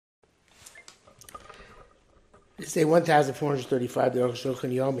It's day 1435, the Arukh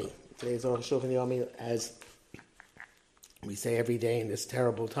HaShulchan Yomi. Today's Arukh HaShulchan Yomi, as we say every day in this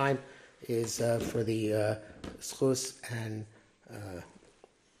terrible time, is for the schus and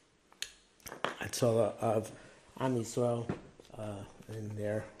Atzola of Am Yisrael in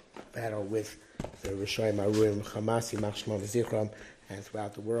their battle with the Rishoyim Aruim, Hamas, Yimach Shemam V'Zichram, and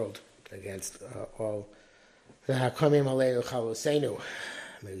throughout the world against all the Hakamim Aleinu Chaloseinu.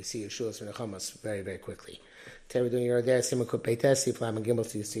 May we see Yeshua's from the Hamas very, very quickly. Today we're doing your day, Simon Kupeites, Sif Lam and Gimel,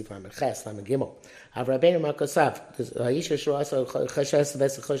 Sif Lam and Ches, Lam and Gimel. Av Rabbeinu Makosav, Ha'isha Shuasa Cheshes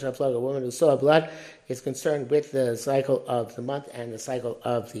Vesach Haflag, a woman who saw blood, is concerned with the cycle of the month and the cycle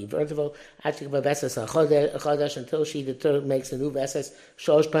of the interval. Achikva Vesas Chodesh until she makes a new Vesas,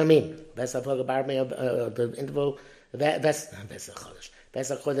 Shosh Pamim. Vesach Haflag the interval, Vesach Chodesh.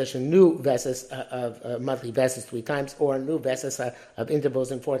 Vesach Chodesh, a new Vesas of monthly Vesas 3 times, or a new Vesas of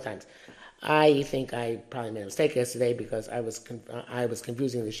intervals in 4 times. I think I probably made a mistake yesterday because I was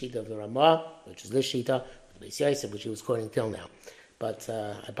confusing the Shita of the Ramah, which is this Shita, with Beis Yosef, which he was quoting till now. But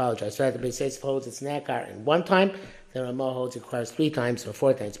I apologize. So the Beis Yosef holds it's Nakar in 1 time, the Ramah holds it requires 3 times or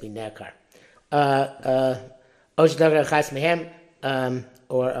 4 times to be Nakar. Oshdagar Chas Mehem,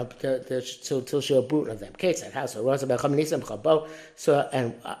 or till she a boot of them. Ketzad, how so? Rosa Becham Nisan Chabo. So,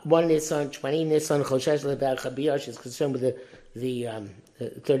 and 1 Nisan, 20 Nisan, Choshesh Lebel Chabiyah, she's concerned with the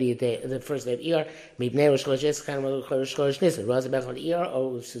 30th day, the first day of Iyar. Mibnei Rosh Chodesh, kind of Rosh Chodesh Nisan. Rosa Becham Iyar,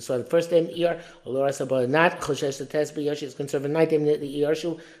 or she saw the first day of Iyar, or Laura Sabah not, Choshesh the Test Biyah, she's concerned with the 9th day of the Iyar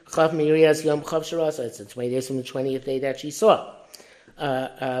Shu, Chav Mirias Yom Chav Shara, so it's the 20 days from the 20th day that she saw.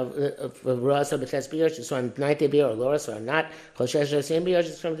 Rosa B'Tes B'Yer, she's on the 9th day of Iyar, or Laura, so not. Choshesh Rosim B'Yer,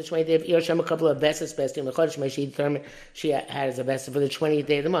 she's from the 20th day of Iyar. Shem a couple of Vesas, best in the Chodesh, may she determine she has a Vesa for the 20th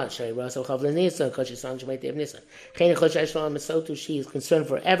day of the month. Shari Rosa Chav L'Nisan, because she's on the 20th day of Nisan. Chene Choshesh L'Am Mesotu, she is concerned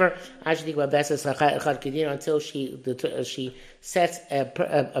forever. Actually, about Vesas Chad Kedin until she sets a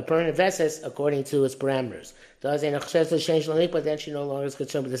permanent Vesas according to its parameters. Does in a Choshesh L'Shen Shlonik, but then she no longer is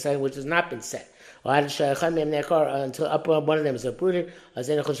concerned with the second which has not been set. Until up one of them is uprooted,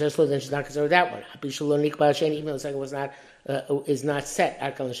 then she's not concerned with that one. Even though the second was not is not set.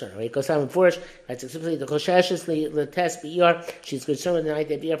 That's explicitly the Choshesh the test B'Iyar. She's concerned with the 9th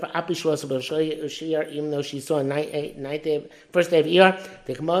day of Iyar for Apishwas B'Shiyar, even though she saw 9th day, first day of Iyar.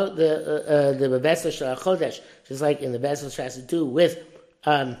 The Bevesa Shal Chodesh, just like in the Bevesa she has to do with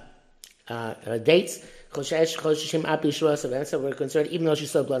dates. Chosheshim Api Shuras of Answer were concerned, even though she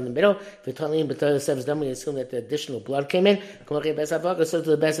saw blood in the middle. Vitalim B'Torah Sev's done, we assume that the additional blood came in. So to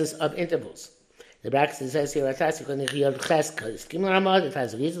the basis of intervals. The bracket says here, Atasi Konichiyot Ches Kim Ramah, the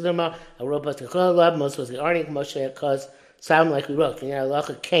Taz of Yisrael Ramah, a robot to Cholab, most was the Arnik Moshe cause sound like we wrote.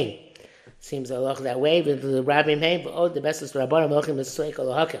 Allah came. Seems Allah that way, but the Rabbi Haim, but the best is Rabbanim Mochim is Soik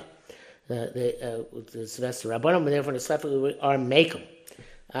Alahakel. The best Rabbanim, but therefore the Sefer are Mekum.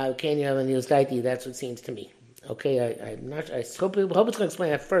 Can you have a news idea? That's what it seems to me. Okay, I'm not. I hope it's going to explain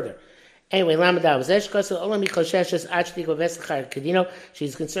that further. Anyway,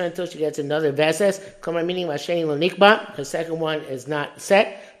 she's concerned until she gets another veses. Meaning the second one is not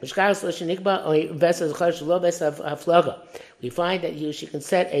set. We find that she can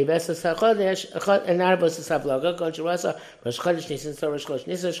set a veses hachodesh and not a veses haflaga. Rosh Chodesh Nisan, so Rosh Chodesh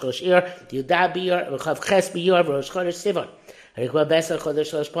Nisan, Rosh Iyar, Yudah B'Iyar, Chav Ches B'Iyar, Rosh Chodesh Sivan. She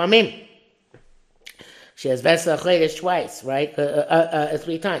has Vesach Chodesh twice, right?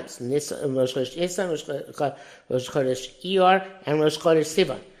 3 times. Rosh Chodesh Nisan, Rosh Chodesh Iyar, and Rosh Chodesh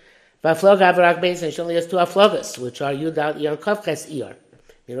Sivan. V'afloga Avarak Beis, and she only has 2 aflogas, which are Yudal Iyar and Chav Ches Iyar.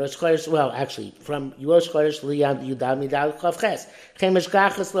 Rosh Chodesh, well, actually, from Rosh Chodesh Liyam Yudal Midal Chav Ches. Chemish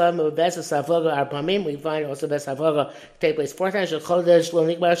Gachas Lam Vesach Afloga Arpamim. We find also Vesach Afloga take place 4 times. Chodesh Lo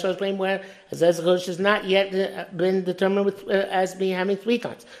Nikbar Shosh Blame, where Vesach Chodesh has not yet been determined with as being having 3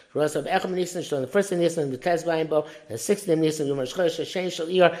 times. Rosh of Echem Nisan, on the first of Nisan, the Tezbayim Bo, the 16th day of Nisan, Rosh Chodesh Hashem Shal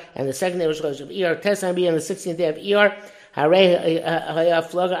Iyar, and the 2nd day of Rosh Chodesh of Iyar, Tezbayim Bo, and the 16th day of Iyar. Harei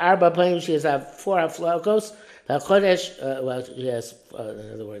Afloga Arba Playing, she has 4 aflogos. Chodesh, well, he has,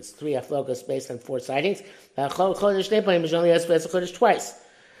 in other words, 3 aflogos based on 4 sightings. Chodesh Nepayim, she only has Chodesh twice.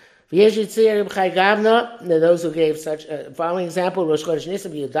 Those who gave such following example: Rosh Chodesh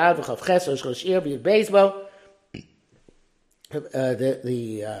Nisan, Yudal, V'Chav Ches, Rosh Chodesh Iyar, V'Yud Beizbo.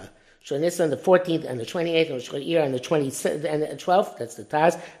 The Nisan, the 14th and the 28th, and Rosh Chodesh Iyar, and the 27th and the 12th. That's the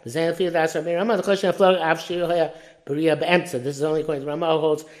Taz. This is only according to Ramah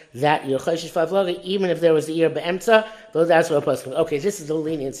holds that your Choshesh Favloga, even if there was the year Be'emtza, though that's what possible. Okay, this is the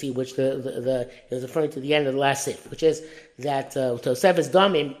leniency which the is referring to the end of the last sif, which is that Tosefes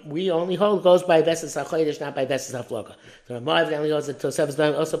Damim we only hold goes by Vesas HaChodesh, not by Vesas HaFloga. The Ramah only holds that Tosefes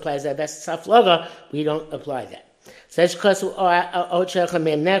Damim also applies that Vesas HaFloga. We don't apply that. Says Kasu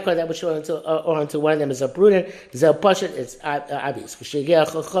that which or unto one of them is uprooted. Zel Pashat, it's obvious.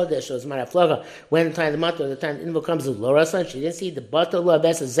 When the time of the month or the time the info comes to Laura son, she didn't see the bottle of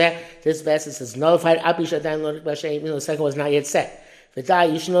this vessel is nullified. Even though the second was not yet set.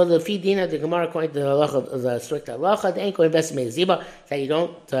 You should know the Fidina, the Gemara, according to the halacha of the strict halacha, the Enko investment is Ziva, that you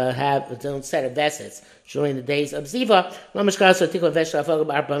don't set a vessels during the days of Ziva.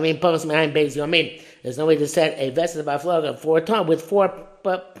 There's no way to set a vessel of Aflaga with 4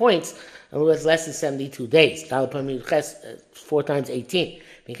 points with less than 72 days. 4 times 18.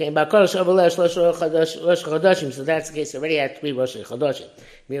 So that's the case. Already had 3 Rosh Chodashim.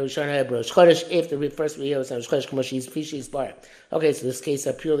 If the first year was Rosh Chodesh, she's bar. Okay, so this case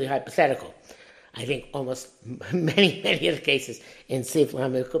are purely hypothetical. I think almost many of the cases in Sif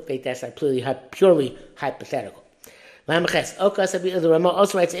Lamed Kufay that's purely hypothetical. The Rama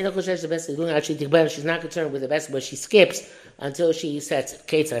also writes, she's not concerned with the vessel, but she skips until she sets it.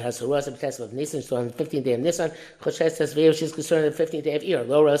 Ketzar has a Rosa test of Nisan, so on the 15th day of Nisan, Choshesh says she's concerned with the 15th day of Iyar.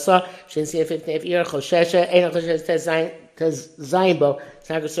 Lo Rasa, she didn't see the 15th day of Iyar. Choshesha, Ein Choshesh says Zainbo, it's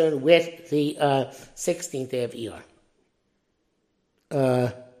not concerned with the 16th day of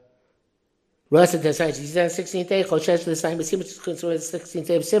Iyar. Rasa decides she's on the 16th day, Choshesh the Zainbo, she's concerned with the 16th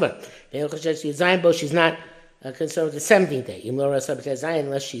day of Sivan. Ein Choshesh Zainbo, she's not concerned with the 17th day.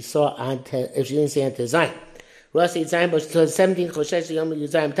 Unless she saw if she didn't say on Tezayin. Rasi Zayin, but she saw the 17th Choshesh Yom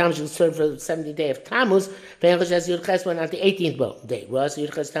Yuzayim Tammuz. She was concerned for the 17th day of Tammuz. Ve'en Choshesh Yud Ches went on the 18th day. Rasi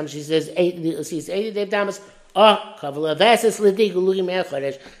Yud Ches Tammuz. She says 80th day of Tammuz. Kavala Vasis Lidig Ulugi Me'er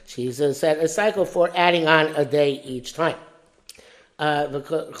Chodesh. She's set a cycle for adding on a day each time. And then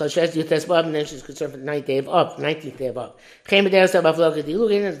she's concerned for the 19th day of Av.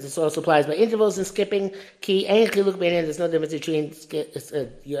 This also applies by intervals and skipping. There's no difference between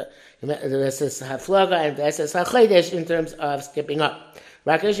the SS Haflaga and the SS HaChodesh in terms of skipping up.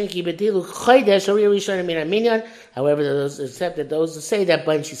 However, those except that those who say that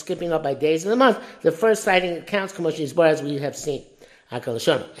when she's skipping up by days of the month, the first citing counts commotion is bar as we have seen.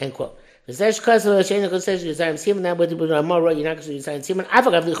 End quote. Even though it's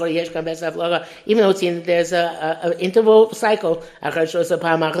in there's an interval cycle, when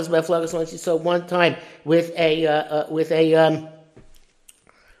she saw one time with an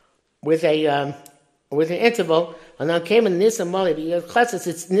interval, and then came in Nisan Mali, but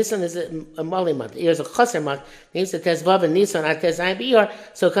it's Nisan is a Mali month. Here's a Chaser month. Means the Tezvav and Nisan at Tezayin B'Iyar.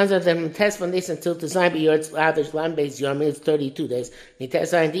 So it comes out from Tez from Nisan till Tezayin B'Iyar. It's average Lam Beis Yomim. It's 32 days. The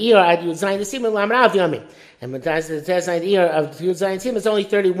Tezayin B'Iyar Ad Yud Zayin Siman Lam Rav Yomim. And when the Tezayin B'Iyar of Yud Zayin Siman is only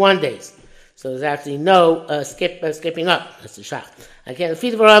 31 days. So there's actually no skipping up. That's the shach. Again, the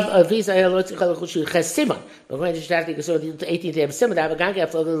feet of Visa Chesiman. But when you start to go to the 18th day of Simon, I have a gang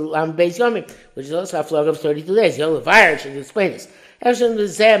of Lam Beis Yomim, which is also a flog of 32 days. Yom Levar should explain this. It's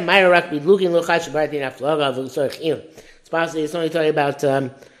possibly it's only talking about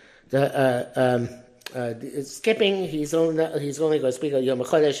skipping. He's only going to speak of Yom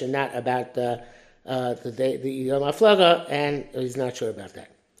HaChodesh and not about the Yom HaFlaga, and he's not sure about that.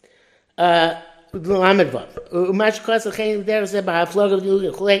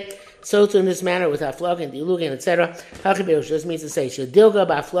 So too in this manner with Haflaga and Dilugin, etc. Hachiberush just means to say Shadilga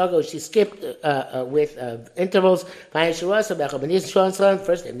Baflaga, she skipped with intervals. First day of Nisan,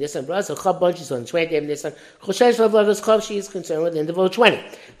 Chab bunches on 20th day of Nisan. Choshesh Haflaga's Chab, she is concerned with interval 20.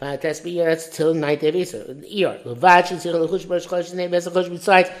 That's till 9th day of Iyar. Levad,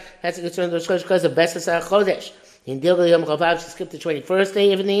 besides, that's a concern with Chodesh because of Besas HaChodesh. In Dilga Yom Chavav, she skipped the 21st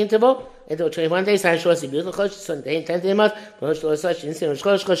day of the interval. Until 21 days, San Shosi Beautiful Chosh, Sunday, 10th day month, Rosh Chosh, Insin, Rosh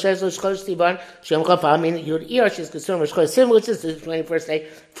Chosh, Chosh, Chosh, Tiban, Shem Chavav, meaning Yud Iyar, she's concerned with Chosh Sim, which is the 21st day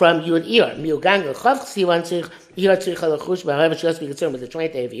from Yud Iyar. Miugang, Chav, Sivan, Iyar, Tzich, Halachush, but however, she has to be concerned with the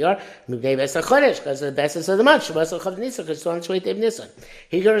 20th day of Iyar, Mugday Vesa Chodesh, because of the best of the month, Shabbat Chav Nisan, because it's on the 20th day of Nisan.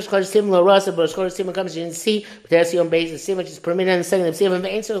 Here, Rosh Chosh Sim, Lo Rasa, but Rosh Chosh Sim comes, you didn't see, but there's Yom Beis, the Sim, which is permitted in the second of Sim, and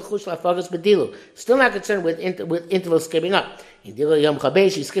Ve'en Sel Chush, Lafagas, Bedilu. Still not concerned with interval skipping up. In Dilga Yom Chabei,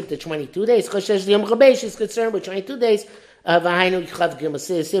 she skipped the 22 days. Choshesh Yom Chabei, she's concerned with 22 days. V'hainu Yichav Gimel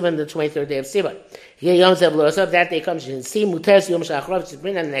Sivan, the 23rd day of Sivan. Here Yom Zev L'Osav, that day comes, you can see, Muteres Yom Shachrav, she's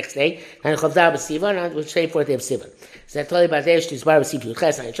bring on the next day, and Chavdav Sivan, and which day 4th day of Sivan. So that told you about there, she's bar with Siv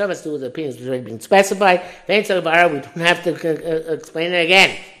Yuches, and Shavas, two of the opinions which already been specified. Then so bar, we don't have to explain it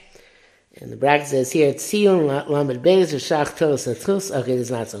again. And the bracket says here, Tziyun Lamed Beis, Shach Tolos Atzchus. Okay, this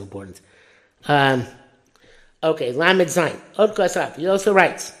is not so important. Okay, Lamed Zayin. Od Kosaf. He also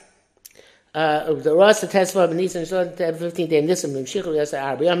writes, the Rosh Tesva of Nisan, 15th day of Nisan, Mimshichu Yasa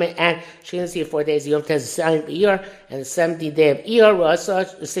Arabiyame, and she didn't see 4 days of Yom Tez Zayin Iyar, and the 17th day of Iyar,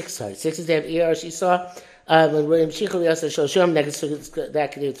 16th day of Iyar, she saw That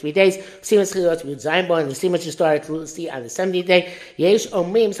could do 3 days. Simas Chilot with Zainbo, and the Simas you started to see on the 70th day. Yesh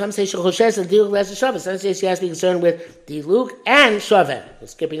Omim, some say Shechoshes and Diluk less Shabbos. Some say she has to be concerned with Diluk and Shaveh,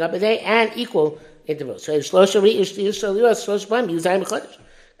 skipping up a day, and equal intervals. So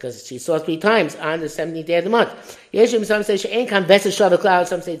because she saw 3 times on the 17th day of the month. Yeshim, some say she ain't come Veses Shaveh cloud,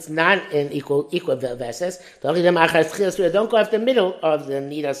 some say it's not an equal Veses. Don't go after the middle of the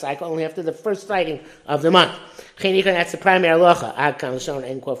Nida cycle, only after the first sighting of the month. That's the primary halacha. Ad kam shown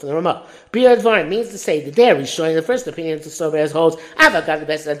end quote from the Ramah. Biyad Dvarim means to say that there he's showing the first opinion to Sober holds. I've got the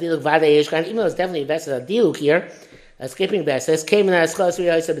best of Diluk Vada Yeshkan, even though it's definitely best of Diluk here. Skipping Veses came in as close to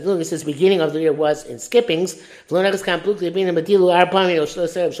the beginning of the year was in skippings. Not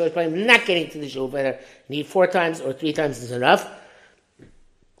getting to the shul, whether you need 4 times or 3 times is enough.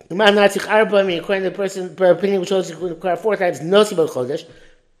 According to the person, per opinion, which shows you require 4 times, no sibol chodesh.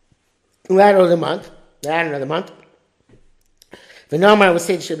 Add another month. The Nomar was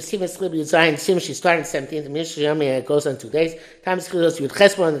saying she started 17th, and it goes on 2 days. Time she goes to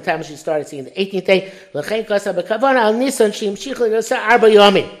Chesbon, and the time she started seeing the 18th day.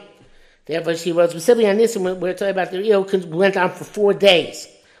 Therefore, she wrote specifically on this, and we're talking about the Rio went on for 4 days,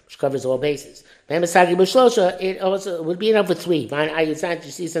 which covers all bases. It also would be enough with 3.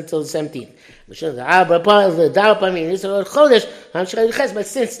 She sees until the 17th. But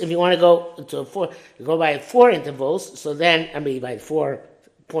since if you want to go to 4, you go by 4 intervals, so then by 4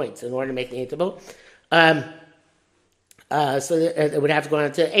 points in order to make the interval. So it would have to go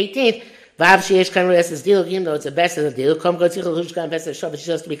on to 18th. Even though it's the best of the deal,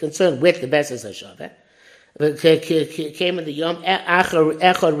 she has to be concerned with the best of the Shaveh. Came in the Yom Echad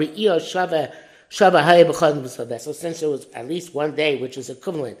Re'iyah Shaveh. So since there was at least 1 day which is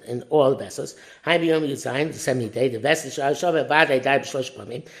equivalent in all the vessels, the 70th day, the vessels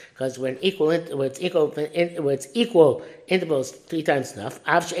because we're it's equal intervals 3 times enough.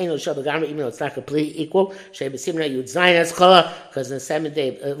 Even though it's not completely equal, because the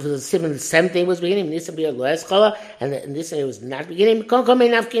 7th day was beginning, and this day was not beginning.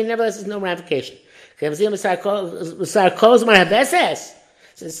 Nevertheless, there's no ramification.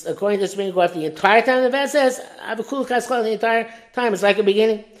 Since according to this, we go after the entire time of the Veses, I have a cool kaskal the entire time. It's like a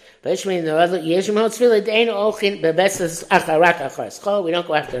beginning. We don't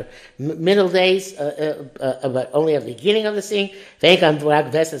go after middle days, but only at the beginning of the seeing. There's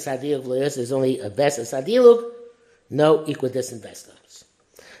only a Veses Adiluk, no equidistant Vestas.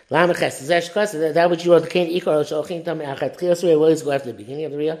 That which you wrote the king equal Sholchin Tam Achat we always go after the beginning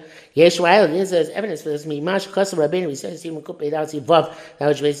of the real. Yeshua there's evidence for this. Mimash Kosam Rabbeinu, we said even Kup Eid Out Vav, that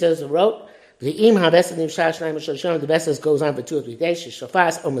which we says wrote. The Im HaBesed Shashnaim Shoshon, the Besed goes on for 2 or 3 days,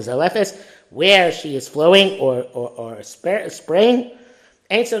 Shofas or Mazalefes, where she is flowing or spraying.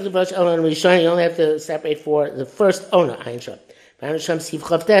 Ain't so the Rosh Elon Rishon, you only have to separate for the first Ona, Ayin Shom. Ayin Shom Siv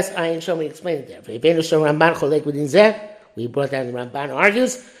Chavtes, Ayin Shom, we explained it there. V'Yibenu Shom Ramban Cholek Within Zeh, we brought down the Ramban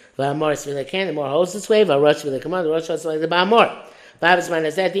argues. The more holds this way, the Rosh holds like the Ba'amor. Bab's man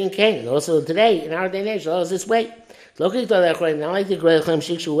is that Dean King, and also today, in our day and age, holds this way. Looking to the Chayim, not like the Grey Chayim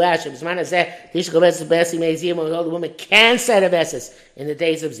Shikshu Lash, if man is that, Dish Gobes Besi Meizim, the woman can set a Veses in the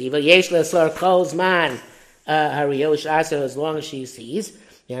days of Ziva. Yesh Leslar calls man, Hariosh Asa, as long as she sees.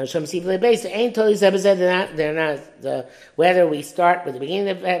 You know, some people are based. Ain't totally Zebazed, they're not, whether we start with the beginning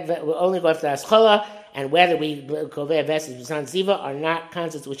of, we'll only go after Aschola, and whether we Kovei Veses B'San Ziva are not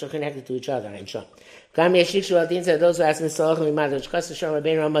concepts which are connected to each other. I'm sure. Those who ask me,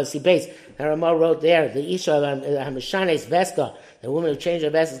 the Ramah wrote there, the Isha Hamishanes Vesta, the woman who changed her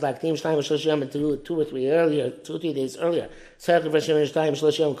vestas like Tim Shtaim Shloshim 2 or 3 earlier, 2 or 3 days earlier. You have to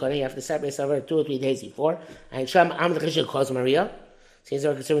separate her 2 or 3 days before. And Sham Am the calls Maria. Since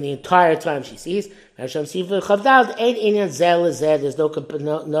they're concerned the entire time she sees. There's no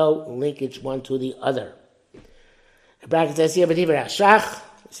linkage one to the other. The bracket says here,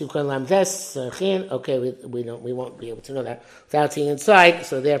 okay, we won't be able to know that without seeing inside,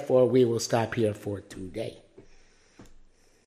 so therefore we will stop here for today.